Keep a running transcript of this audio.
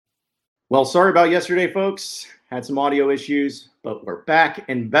Well, sorry about yesterday, folks. Had some audio issues, but we're back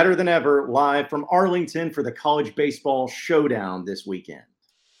and better than ever live from Arlington for the College Baseball Showdown this weekend.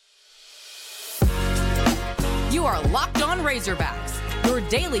 You are Locked On Razorbacks, your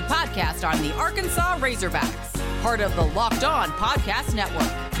daily podcast on the Arkansas Razorbacks, part of the Locked On Podcast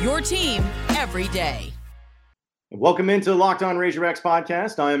Network, your team every day. Welcome into the Locked On Razorbacks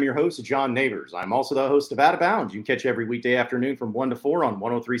podcast. I am your host, John Neighbors. I'm also the host of Out of Bounds. You can catch every weekday afternoon from 1 to 4 on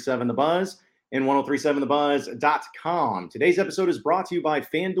 103.7 The Buzz and 103.7thebuzz.com. Today's episode is brought to you by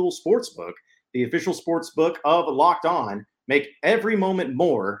FanDuel Sportsbook, the official sportsbook of Locked On. Make every moment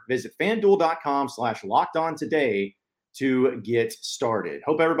more. Visit FanDuel.com/LockedOn today to get started.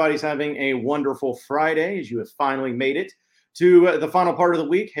 Hope everybody's having a wonderful Friday as you have finally made it to the final part of the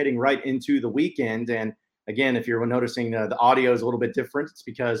week, heading right into the weekend. And again, if you're noticing the audio is a little bit different, it's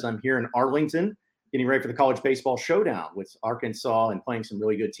because I'm here in Arlington getting ready for the College Baseball Showdown with Arkansas and playing some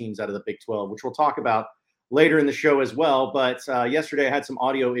really good teams out of the Big 12, which we'll talk about later in the show as well. But yesterday I had some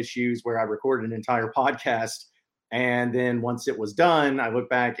audio issues where I recorded an entire podcast. And then once it was done, I looked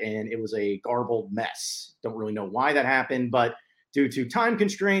back and it was a garbled mess. Don't really know why that happened, but due to time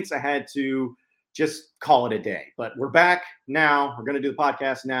constraints, I had to just call it a day. But we're back now. We're going to do the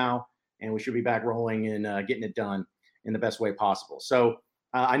podcast now, and we should be back rolling and getting it done in the best way possible. So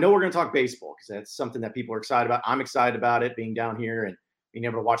I know we're going to talk baseball because that's something that people are excited about. I'm excited about it, being down here and being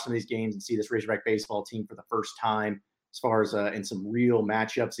able to watch some of these games and see this Razorback baseball team for the first time as far as in some real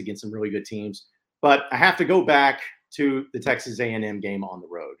matchups against some really good teams. But I have to go back to the Texas A&M game on the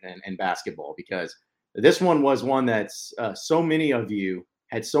road and basketball, because this one was one that so many of you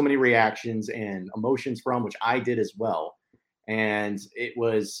had so many reactions and emotions from, which I did as well. And it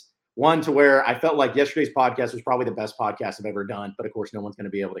was one to where I felt like yesterday's podcast was probably the best podcast I've ever done. But of course, no one's going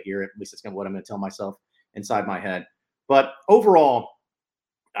to be able to hear it. At least it's what I'm going to tell myself inside my head. But overall,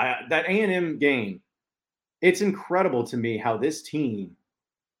 that A&M game, it's incredible to me how this team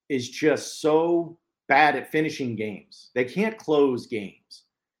is just so bad at finishing games. They can't close games.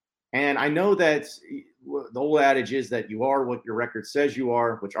 And I know that the old adage is that you are what your record says you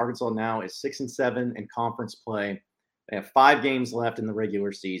are, which Arkansas now is 6-7 in conference play. They have 5 games left in the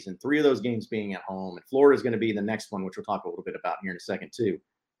regular season, 3 of those games being at home. And Florida is going to be the next one, which we'll talk a little bit about here in a second too.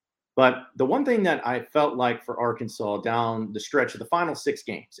 But the one thing that I felt like for Arkansas down the stretch of the final 6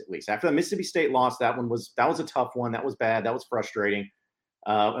 games, at least after the Mississippi State loss, that was a tough one. That was bad. That was frustrating.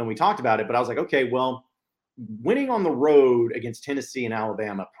 And we talked about it, but I was like, okay, well, winning on the road against Tennessee and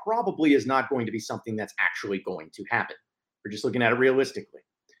Alabama probably is not going to be something that's actually going to happen. We're just looking at it realistically.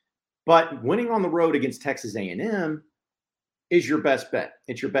 But winning on the road against Texas A&M is your best bet.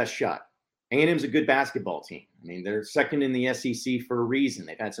 It's your best shot. A&M's a good basketball team. I mean, they're second in the SEC for a reason.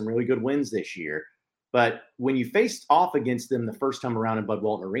 They've had some really good wins this year. But when you faced off against them the first time around in Bud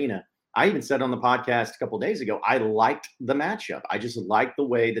Walton Arena, I even said on the podcast a couple of days ago, I liked the matchup. I just liked the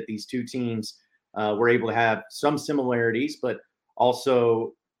way that these two teams were able to have some similarities, but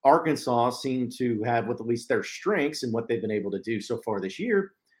also Arkansas seemed to have, with at least their strengths and what they've been able to do so far this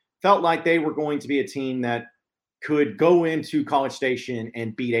year, felt like they were going to be a team that could go into College Station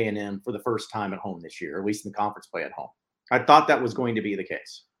and beat A&M for the first time at home this year, or at least in the conference play at home. I thought that was going to be the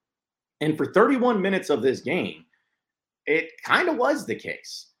case. And for 31 minutes of this game, it kind of was the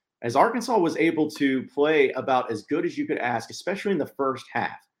case, as Arkansas was able to play about as good as you could ask, especially in the first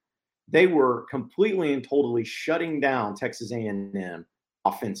half. They were completely and totally shutting down Texas A&M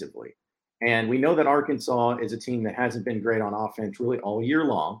offensively. And we know that Arkansas is a team that hasn't been great on offense really all year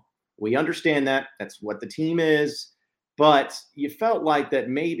long. We understand that. That's what the team is. But you felt like that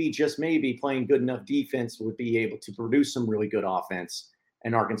maybe, just maybe, playing good enough defense would be able to produce some really good offense,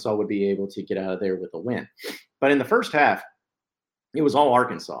 and Arkansas would be able to get out of there with a win. But in the first half, it was all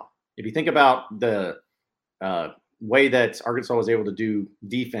Arkansas. If you think about the way that Arkansas was able to do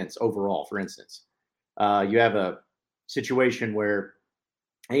defense overall, for instance, you have a situation where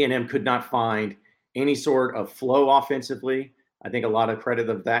A&M could not find any sort of flow offensively. I think a lot of credit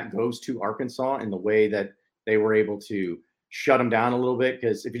of that goes to Arkansas in the way that they were able to shut them down a little bit.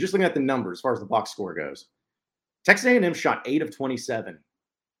 Because if you're just looking at the numbers, as far as the box score goes, Texas A&M shot 8 of 27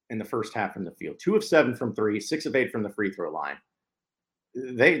 in the first half from the field, 2 of 7 from 3, 6 of 8 from the free throw line.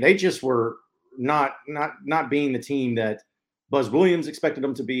 They just were not being the team that Buzz Williams expected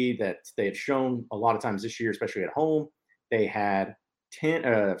them to be, that they have shown a lot of times this year, especially at home. They had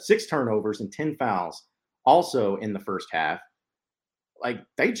 6 turnovers and 10 fouls also in the first half. Like,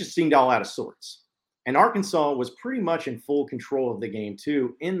 they just seemed all out of sorts. And Arkansas was pretty much in full control of the game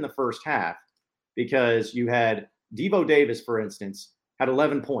too in the first half, because you had Devo Davis, for instance, had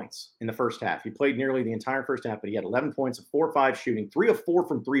 11 points in the first half. He played nearly the entire first half, but he had 11 points, a 4-5 shooting, 3 of 4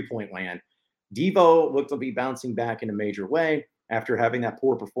 from three-point land. Devo looked to be bouncing back in a major way after having that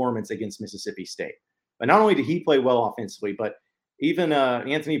poor performance against Mississippi State. But not only did he play well offensively, but even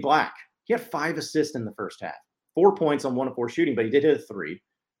Anthony Black, he had 5 assists in the first half. 4 points on 1 of 4 shooting, but he did hit a 3,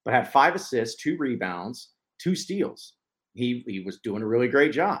 but had 5 assists, 2 rebounds, 2 steals. He was doing a really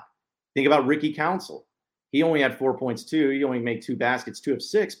great job. Think about Ricky Council. He only had 4 points too. He only made 2 baskets, 2 of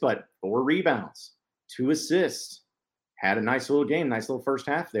 6, but 4 rebounds, 2 assists. Had a nice little game, nice little first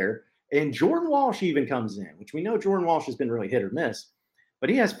half there. And Jordan Walsh even comes in, which we know Jordan Walsh has been really hit or miss. But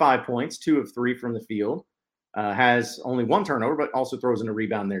he has 5 points, 2 of 3 from the field. Has only 1 turnover, but also throws in a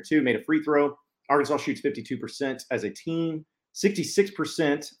rebound there too. Made a free throw. Arkansas shoots 52% as a team,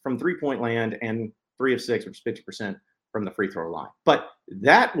 66% from three-point land, and 3 of 6, which is 50% from the free throw line. But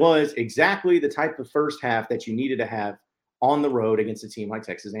that was exactly the type of first half that you needed to have on the road against a team like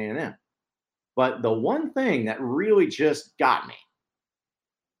Texas A&M. But the one thing that really just got me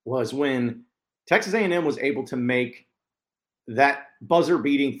was when Texas A&M was able to make that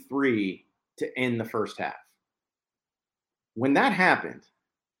buzzer-beating 3 to end the first half. When that happened,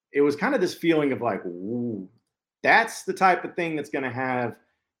 it was kind of this feeling of like, ooh, that's the type of thing that's going to have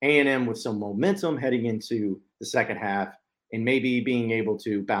A&M with some momentum heading into the second half and maybe being able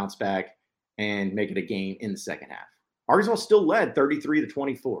to bounce back and make it a game in the second half. Arkansas still led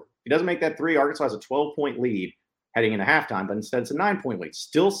 33-24. If he doesn't make that 3, Arkansas has a 12-point lead heading into halftime, but instead it's a 9-point lead.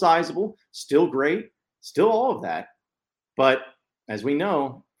 Still sizable, still great, still all of that. But as we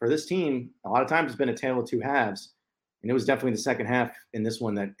know, for this team, a lot of times it's been a tale of 2 halves. And it was definitely the second half in this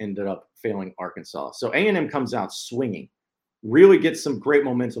one that ended up failing Arkansas. So A&M comes out swinging, really gets some great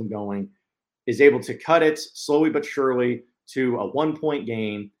momentum going, is able to cut it slowly but surely to a 1-point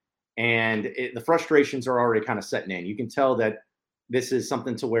game. And the frustrations are already kind of setting in. You can tell that this is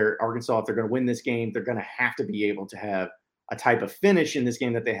something to where Arkansas, if they're going to win this game, they're going to have to be able to have a type of finish in this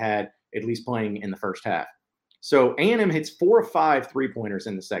game that they had at least playing in the first half. So A&M hits 4 of 5 3-pointers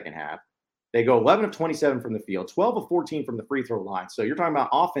in the second half. They go 11 of 27 from the field, 12 of 14 from the free throw line. So you're talking about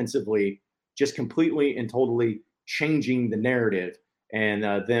offensively just completely and totally changing the narrative and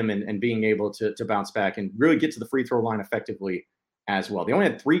them and being able to bounce back and really get to the free throw line effectively as well. They only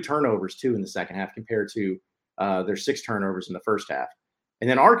had 3 turnovers, too, in the second half compared to their 6 turnovers in the first half. And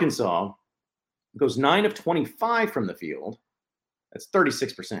then Arkansas goes 9 of 25 from the field. That's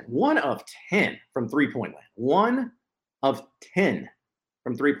 36%. 1 of 10 from three-point land. 1 of 10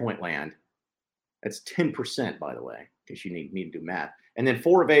 from three-point land. That's 10%, by the way, in case you need to do math. And then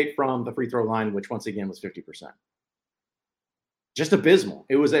 4 of 8 from the free throw line, which once again was 50%. Just abysmal.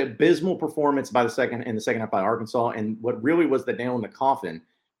 It was an abysmal performance in the second half by Arkansas. And what really was the nail in the coffin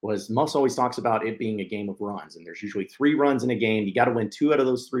was Muss always talks about it being a game of runs. And there's usually 3 runs in a game. You got to win 2 out of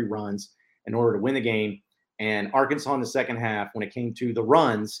those 3 runs in order to win the game. And Arkansas in the second half, when it came to the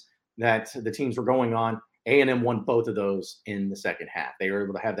runs that the teams were going on, A&M won both of those in the second half. They were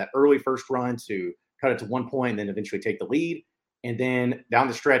able to have that early first run to cut it to 1 point and then eventually take the lead. And then down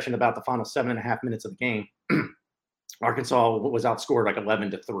the stretch in about the final 7.5 minutes of the game, Arkansas was outscored like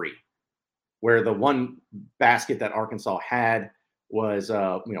 11-3, where the one basket that Arkansas had was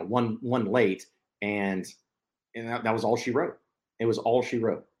one late, and that was all she wrote. It was all she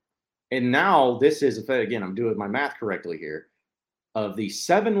wrote. And now this is, again, I'm doing my math correctly here, of the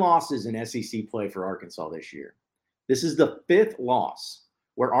 7 losses in SEC play for Arkansas this year, this is the 5th loss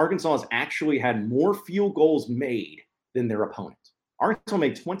where Arkansas has actually had more field goals made than their opponent. Arkansas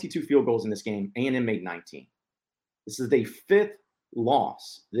made 22 field goals in this game. A&M made 19. This is the 5th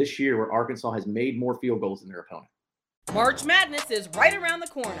loss this year where Arkansas has made more field goals than their opponent. March Madness is right around the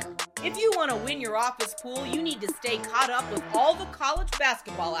corner. If you want to win your office pool, you need to stay caught up with all the college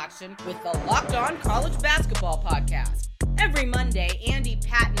basketball action with the Locked On College Basketball Podcast. Every Monday, Andy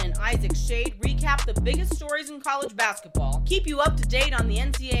Patton and Isaac Shade recap the biggest stories in college basketball, keep you up to date on the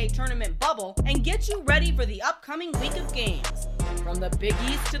NCAA tournament bubble, and get you ready for the upcoming week of games. From the Big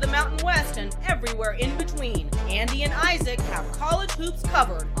East to the Mountain West and everywhere in between, Andy and Isaac have college hoops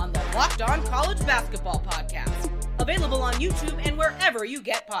covered on the Locked On College Basketball Podcast. Available on YouTube and wherever you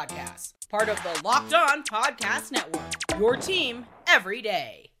get podcasts. Part of the Locked On Podcast Network. Your team every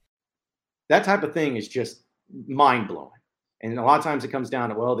day. That type of thing is just mind-blowing. And a lot of times it comes down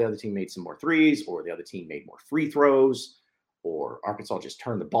to, well, the other team made some more threes, or the other team made more free throws, or Arkansas just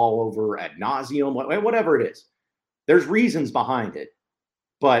turned the ball over ad nauseum, whatever it is. There's reasons behind it,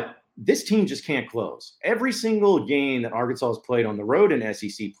 but this team just can't close. Every single game that Arkansas has played on the road in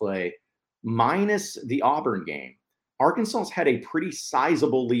SEC play, minus the Auburn game, Arkansas's had a pretty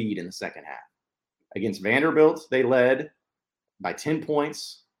sizable lead in the second half. Against Vanderbilt, they led by 10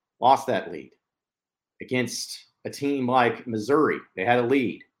 points, lost that lead. Against a team like Missouri, they had a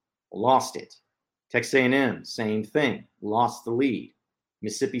lead, lost it. Texas A&M, same thing, lost the lead.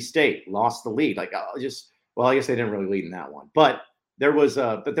 Mississippi State lost the lead. I guess they didn't really lead in that one. But there's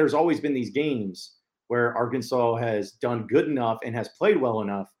always been these games where Arkansas has done good enough and has played well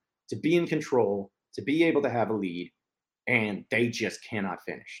enough to be in control, to be able to have a lead, and they just cannot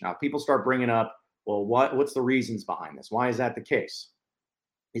finish. Now, people start bringing up, well, what's the reasons behind this? Why is that the case?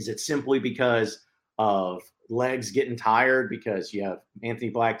 Is it simply because of legs getting tired? Because you have Anthony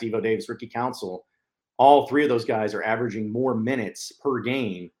Black, Devo Davis, Ricky Council. All three of those guys are averaging more minutes per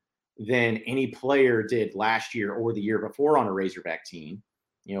game than any player did last year or the year before on a Razorback team.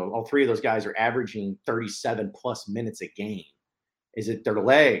 All three of those guys are averaging 37 plus minutes a game. Is it their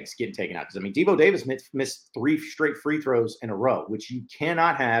legs getting taken out? Because, Devo Davis missed 3 straight free throws in a row, which you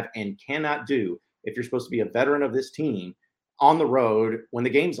cannot have and cannot do if you're supposed to be a veteran of this team on the road when the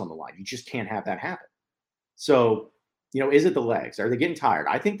game's on the line. You just can't have that happen. So, is it the legs? Are they getting tired?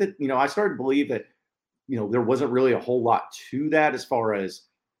 I think that, I started to believe that, there wasn't really a whole lot to that as far as,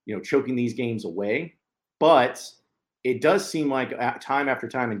 choking these games away. But it does seem like time after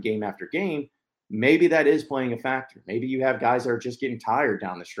time and game after game, maybe that is playing a factor. Maybe you have guys that are just getting tired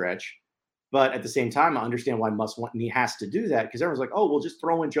down the stretch. But at the same time, I understand why he has to do that, because everyone's like, oh, we'll just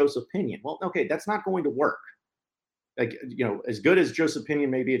throw in Joseph Pinion. Well, okay, that's not going to work. As good as Joseph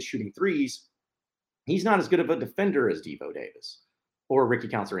Pinion may be at shooting threes, he's not as good of a defender as Devo Davis or Ricky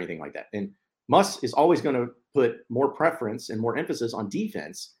Council or anything like that. And Muss is always going to put more preference and more emphasis on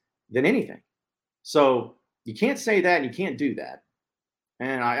defense than anything. So you can't say that and you can't do that.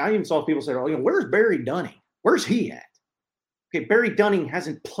 And I even saw people say, where's Barry Dunning? Where's he at? Okay, Barry Dunning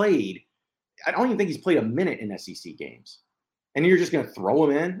hasn't played. I don't even think he's played a minute in SEC games. And you're just going to throw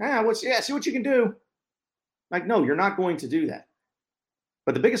him in? See what you can do. No, you're not going to do that.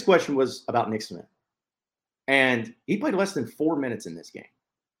 But the biggest question was about Nick Smith. And he played less than 4 minutes in this game.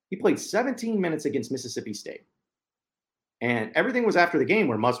 He played 17 minutes against Mississippi State. And everything was after the game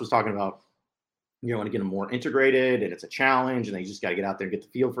where Muss was talking about, want to get them more integrated and it's a challenge and they just got to get out there and get the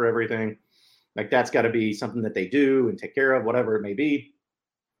feel for everything. That's got to be something that they do and take care of, whatever it may be.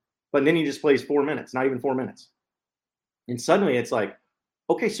 But then he just plays 4 minutes, not even 4 minutes. And suddenly it's like,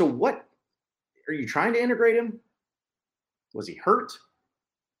 okay, so what? Are you trying to integrate him? Was he hurt?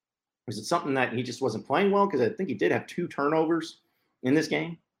 Was it something that he just wasn't playing well? Because I think he did have 2 turnovers in this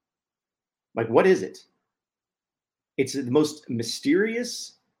game. What is it? It's the most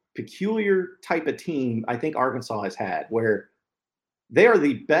mysterious, peculiar type of team I think Arkansas has had, where they are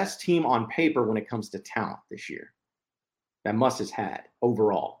the best team on paper when it comes to talent this year that Muss has had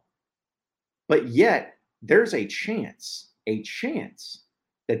overall. But yet there's a chance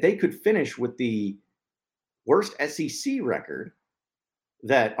that they could finish with the worst SEC record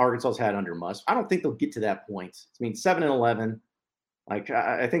that Arkansas's had under Muss. I don't think they'll get to that point. 7-11.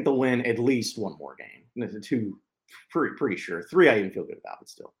 I think they'll win at least one more game. 2, pretty sure. 3, I even feel good about, but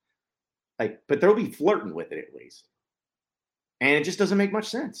still. But they'll be flirting with it at least. And it just doesn't make much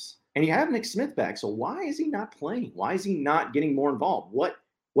sense. And you have Nick Smith back, so why is he not playing? Why is he not getting more involved? What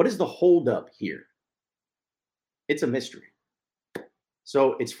is the holdup here? It's a mystery.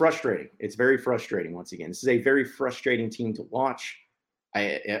 So it's frustrating. It's very frustrating once again. This is a very frustrating team to watch.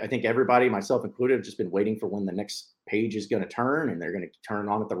 I think everybody, myself included, have just been waiting for when the next page is going to turn, and they're going to turn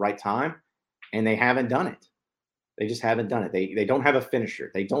on at the right time. And they haven't done it. They just haven't done it. They don't have a finisher.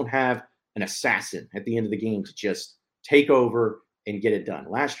 They don't have an assassin at the end of the game to just take over and get it done.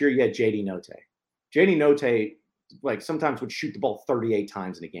 Last year, you had J.D. Notae. J.D. Notae, sometimes would shoot the ball 38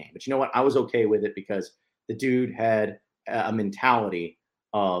 times in a game. But you know what? I was okay with it because the dude had a mentality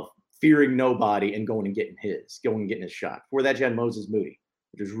of fearing nobody and going and getting his shot. Before that, you had Moses Moody,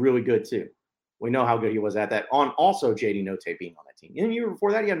 which was really good too. We know how good he was at that. On also J.D. Notae being on that team. And the year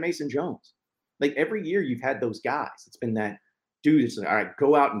before that, you had Mason Jones. Every year you've had those guys. It's been that dude that's all right,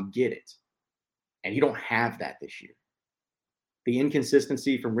 go out and get it. And you don't have that this year. The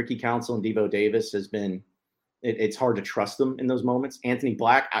inconsistency from Ricky Council and Devo Davis has been, it's hard to trust them in those moments. Anthony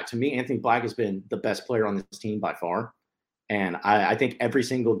Black, to me, Anthony Black has been the best player on this team by far. And I think every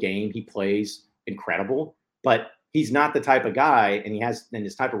single game he plays incredible, but he's not the type of guy, and he has in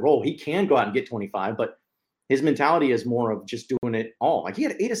his type of role, he can go out and get 25, but his mentality is more of just doing it all. He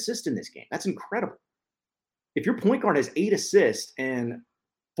had 8 assists in this game. That's incredible. If your point guard has 8 assists and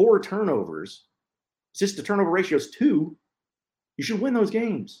 4 turnovers, assist to turnover ratio is 2, you should win those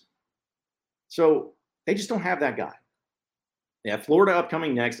games. So they just don't have that guy. They have Florida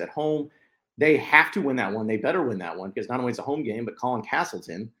upcoming next at home. They have to win that one. They better win that one because not only it's a home game, but Colin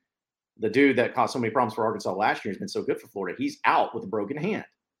Castleton, the dude that caused so many problems for Arkansas last year has been so good for Florida. He's out with a broken hand.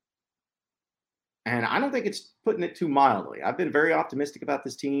 And I don't think it's putting it too mildly. I've been very optimistic about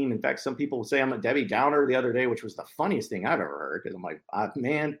this team. In fact, some people would say I'm a Debbie Downer the other day, which was the funniest thing I've ever heard, because I'm like,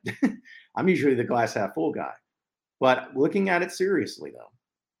 man, I'm usually the glass half full guy. But looking at it seriously, though,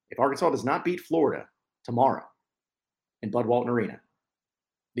 if Arkansas does not beat Florida tomorrow in Bud Walton Arena,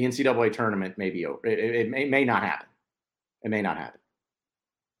 the NCAA tournament may be over. It may not happen. It may not happen.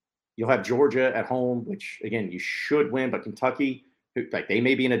 You'll have Georgia at home, which, again, you should win, but Kentucky, like, they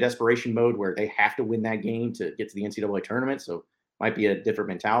may be in a desperation mode where they have to win that game to get to the NCAA tournament. So might be a different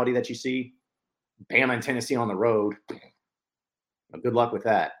mentality that you see. Bama and Tennessee on the road. Good luck with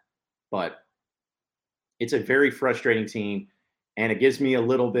that. But it's a very frustrating team, and it gives me a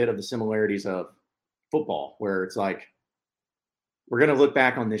little bit of the similarities of football, where it's like, we're going to look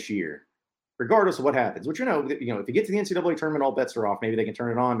back on this year, regardless of what happens, which, if you get to the NCAA tournament, all bets are off. Maybe they can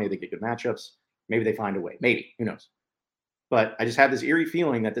turn it on. Maybe they get good matchups. Maybe they find a way. Maybe. Who knows? But I just have this eerie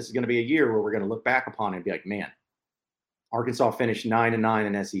feeling that this is going to be a year where we're going to look back upon it and be like, man, Arkansas finished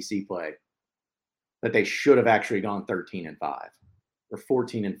 9-9 in SEC play, that they should have actually gone 13-5 or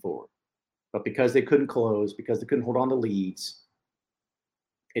 14-4. But because they couldn't close, because they couldn't hold on to leads,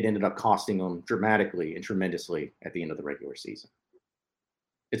 it ended up costing them dramatically and tremendously at the end of the regular season.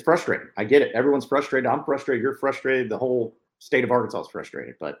 It's frustrating. I get it. Everyone's frustrated. I'm frustrated. You're frustrated. The whole state of Arkansas is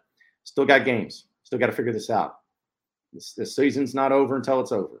frustrated. But still got games. Still got to figure this out. This season's not over until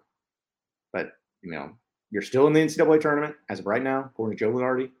it's over. But, you're still in the NCAA tournament as of right now, according to Joe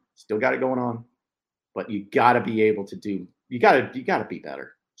Lunardi. Still got it going on. But you got to be able to do – you got to be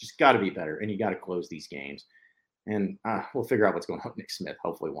better. Just got to be better, and you got to close these games. And we'll figure out what's going on with Nick Smith,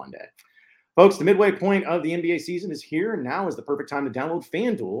 hopefully one day. Folks, the midway point of the NBA season is here, and now is the perfect time to download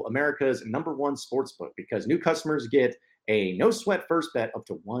FanDuel, America's #1 sportsbook, because new customers get a no-sweat first bet up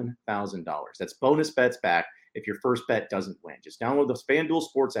to $1,000. That's bonus bets back if your first bet doesn't win. Just download the FanDuel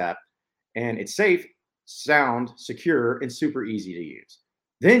Sports app, and it's safe, sound, secure, and super easy to use.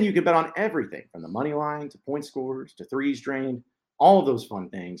 Then you can bet on everything from the money line to point scores to threes drained, all of those fun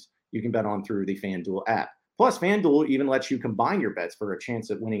things you can bet on through the FanDuel app. Plus, FanDuel even lets you combine your bets for a chance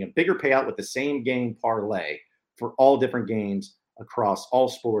at winning a bigger payout with the same game parlay for all different games across all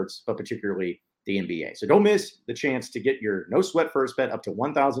sports, but particularly the NBA. So don't miss the chance to get your no-sweat first bet up to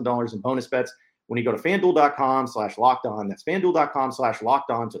 $1,000 in bonus bets when you go to FanDuel.com/LockedOn. That's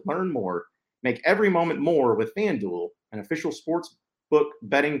FanDuel.com/LockedOn to learn more. Make every moment more with FanDuel, an official sports book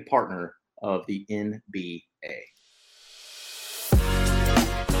betting partner of the NBA.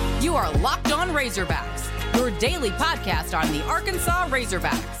 You are Locked On Razorbacks, your daily podcast on the Arkansas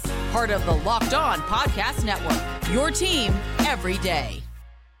Razorbacks, part of the Locked On Podcast Network, your team every day.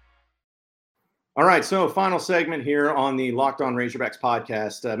 All right, so final segment here on the Locked On Razorbacks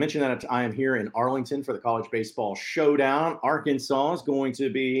podcast. I mentioned that I am here in Arlington for the College Baseball Showdown. Arkansas is going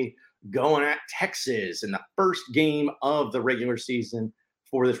to be going at Texas in the first game of the regular season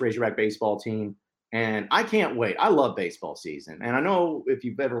for this Razorback baseball team. And I can't wait. I love baseball season. And I know if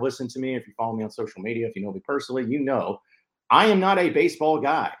you've ever listened to me, if you follow me on social media, if you know me personally, you know I am not a baseball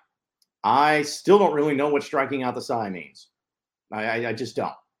guy. I still don't really know what striking out the side means. I just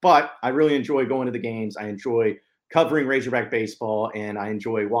don't. But I really enjoy going to the games. I enjoy covering Razorback baseball, and I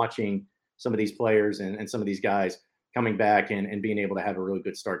enjoy watching some of these players and some of these guys coming back and being able to have a really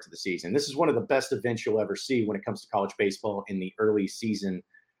good start to the season. This is one of the best events you'll ever see when it comes to college baseball in the early season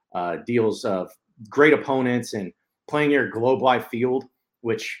deals of great opponents and playing here at Globe Life Field,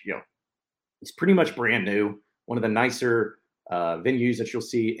 which, it's pretty much brand new. One of the nicer venues that you'll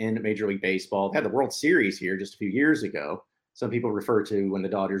see in Major League Baseball. They had the World Series here just a few years ago. Some people refer to when the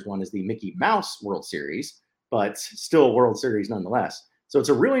Dodgers won as the Mickey Mouse World Series, but still a World Series nonetheless. So it's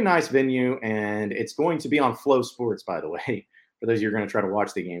a really nice venue, and it's going to be on Flow Sports, by the way, for those of you who are going to try to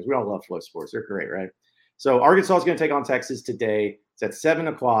watch the games. We all love Flow Sports. They're great, right? So Arkansas is going to take on Texas today. It's at 7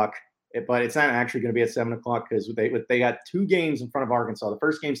 o'clock, but it's not actually going to be at 7 o'clock because they got two games in front of Arkansas. The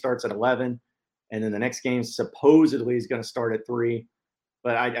first game starts at 11, and then the next game supposedly is going to start at 3.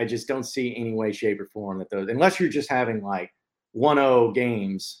 But I just don't see any way, shape, or form that those – unless you're just having like 1-0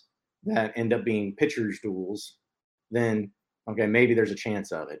 games that end up being pitchers' duels, then, okay, maybe there's a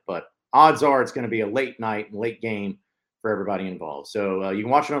chance of it. But odds are it's going to be a late night and late game for everybody involved. So you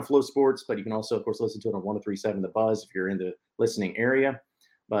can watch it on Flow Sports, but you can also, of course, listen to it on 103.7 The Buzz if you're in the listening area.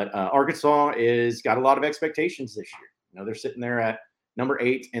 But Arkansas is got a lot of expectations this year. They're sitting there at number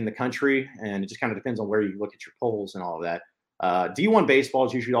 8 in the country, and it just kind of depends on where you look at your polls and all of that. D1 baseball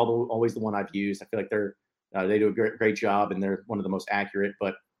is usually always the one I've used. I feel like they do a great job, and they're one of the most accurate.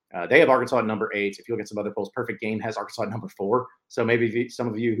 But They have Arkansas at number 8. If you look at some other polls, Perfect Game has Arkansas at number 4. So maybe some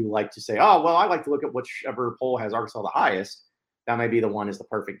of you who like to say, oh, well, I like to look at whichever poll has Arkansas the highest, that may be the one is the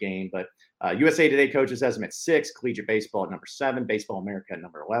Perfect Game. But USA Today coaches has them at 6, Collegiate Baseball at number 7, Baseball America at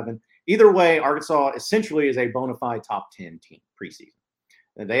number 11. Either way, Arkansas essentially is a bona fide top 10 team preseason.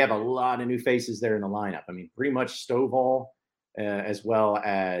 And they have a lot of new faces there in the lineup. I mean, pretty much Stovall, as well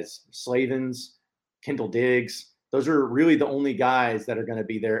as Slavens, Kendall Diggs. Those are really the only guys that are going to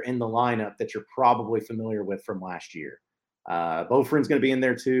be there in the lineup that you're probably familiar with from last year. Beaufrin's going to be in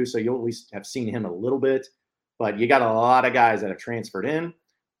there too, so you'll at least have seen him a little bit. But you got a lot of guys that have transferred in,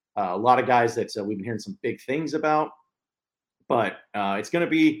 a lot of guys that we've been hearing some big things about. But it's going to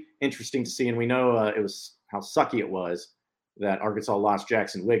be interesting to see, and we know it was how sucky it was that Arkansas lost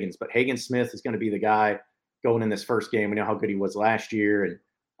Jackson Wiggins. But Hagen Smith is going to be the guy going in this first game. We know how good he was last year, and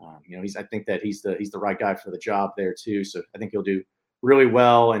I think that he's the right guy for the job there too. So I think he'll do really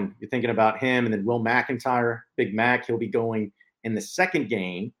well. And you're thinking about him, and then Will McIntyre, Big Mac, he'll be going in the second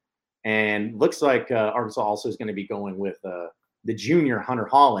game. And looks like Arkansas also is going to be going with the junior Hunter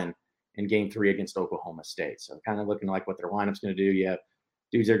Holland in Game 3 against Oklahoma State. So kind of looking like what their lineup's going to do. You have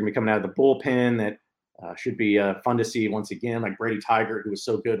dudes that are going to be coming out of the bullpen that should be fun to see once again, like Brady Tiger, who was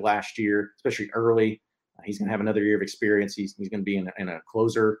so good last year, especially early. He's going to have another year of experience. He's going to be in a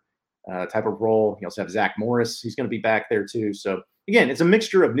closer type of role. You also have Zach Morris. He's going to be back there too. So again, it's a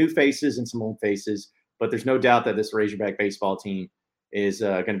mixture of new faces and some old faces, but there's no doubt that this Razorback baseball team is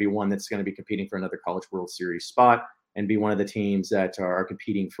going to be one that's going to be competing for another College World Series spot and be one of the teams that are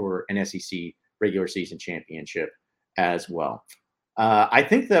competing for an SEC regular season championship as well. I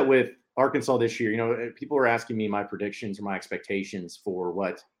think that with Arkansas this year, people are asking me my predictions or my expectations for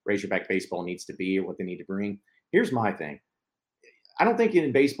what Razorback baseball needs to be or what they need to bring. Here's my thing. I don't think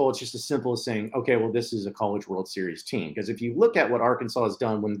in baseball it's just as simple as saying, okay, well, this is a College World Series team. Because if you look at what Arkansas has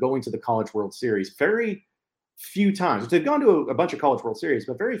done when going to the College World Series, very few times, they've gone to a bunch of College World Series,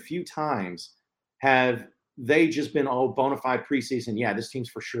 but very few times have they just been bona fide preseason. Yeah, this team's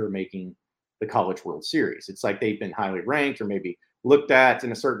for sure making the College World Series. It's like they've been highly ranked or maybe looked at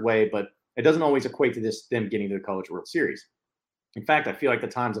in a certain way, but it doesn't always equate to them getting to the College World Series. In fact, I feel like the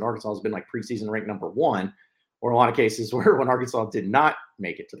times that Arkansas has been like preseason ranked number 1, or a lot of cases where when Arkansas did not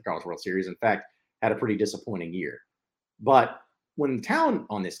make it to the College World Series, in fact, had a pretty disappointing year. But when the talent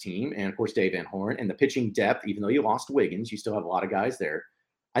on this team, and of course Dave Van Horn, and the pitching depth, even though you lost Wiggins, you still have a lot of guys there.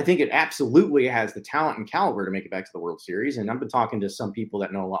 I think it absolutely has the talent and caliber to make it back to the World Series. And I've been talking to some people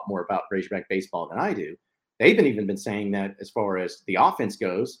that know a lot more about Razorback baseball than I do. They've even been saying that as far as the offense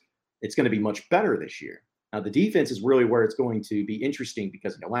goes, it's going to be much better this year. Now, the defense is really where it's going to be interesting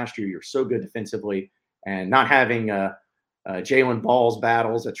because last year you're so good defensively, and not having Jalen Ball's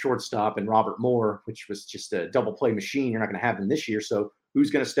battles at shortstop and Robert Moore, which was just a double play machine, you're not going to have them this year. So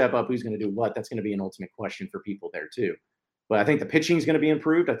who's going to step up? Who's going to do what? That's going to be an ultimate question for people there too. But I think the pitching is going to be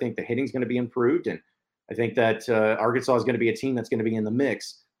improved. I think the hitting is going to be improved. And I think that Arkansas is going to be a team that's going to be in the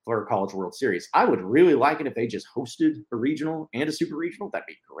mix for a College World Series. I would really like it if they just hosted a regional and a super regional. That'd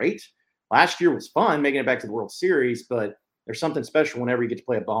be great. Last year was fun making it back to the World Series, but there's something special whenever you get to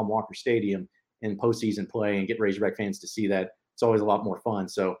play at Baum Walker Stadium in postseason play and get Razorback fans to see that. It's always a lot more fun.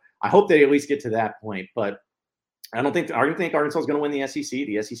 So I hope they at least get to that point. But I don't think Arkansas is going to win the SEC.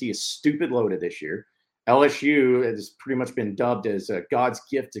 The SEC is stupid loaded this year. LSU has pretty much been dubbed as God's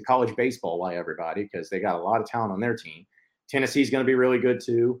gift to college baseball by everybody because they got a lot of talent on their team. Tennessee's going to be really good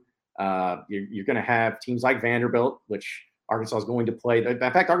too. You're going to have teams like Vanderbilt, which Arkansas is going to play. In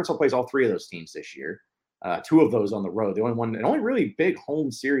fact, Arkansas plays all 3 of those teams this year. 2 of those on the road. The only really big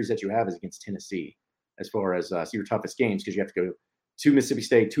home series that you have is against Tennessee, as far as your toughest games, because you have to go to Mississippi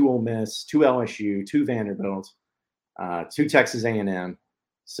State, to Ole Miss, to LSU, to Vanderbilt, to Texas A&M.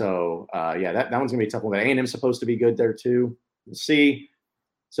 So that one's gonna be a tough one. But A&M's supposed to be good there too. We'll see.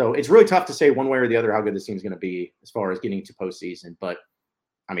 So it's really tough to say one way or the other how good this team's going to be as far as getting to postseason. But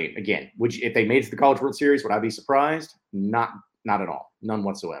I mean, again, if they made it to the College World Series, would I be surprised? Not at all. None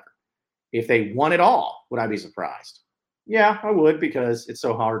whatsoever. If they won it all, would I be surprised? Yeah, I would, because it's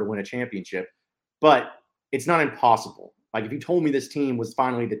so hard to win a championship. But it's not impossible. Like if you told me this team was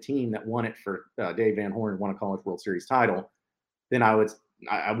finally the team that won it for Dave Van Horn and won a College World Series title, then I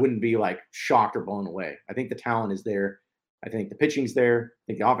wouldn't be like shocked or blown away. I think the talent is there. I think the pitching's there. I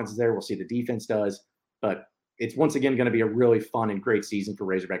think the offense is there. We'll see the defense does. But it's once again going to be a really fun and great season for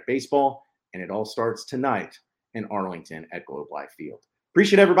Razorback baseball. And it all starts tonight in Arlington at Globe Life Field.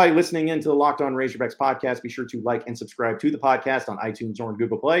 Appreciate everybody listening in to the Locked On Razorbacks podcast. Be sure to like and subscribe to the podcast on iTunes or on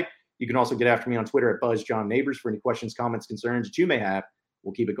Google Play. You can also get after me on Twitter at BuzzJohnNeighbors for any questions, comments, concerns that you may have.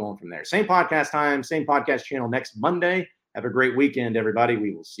 We'll keep it going from there. Same podcast time, same podcast channel next Monday. Have a great weekend, everybody.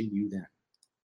 We will see you then.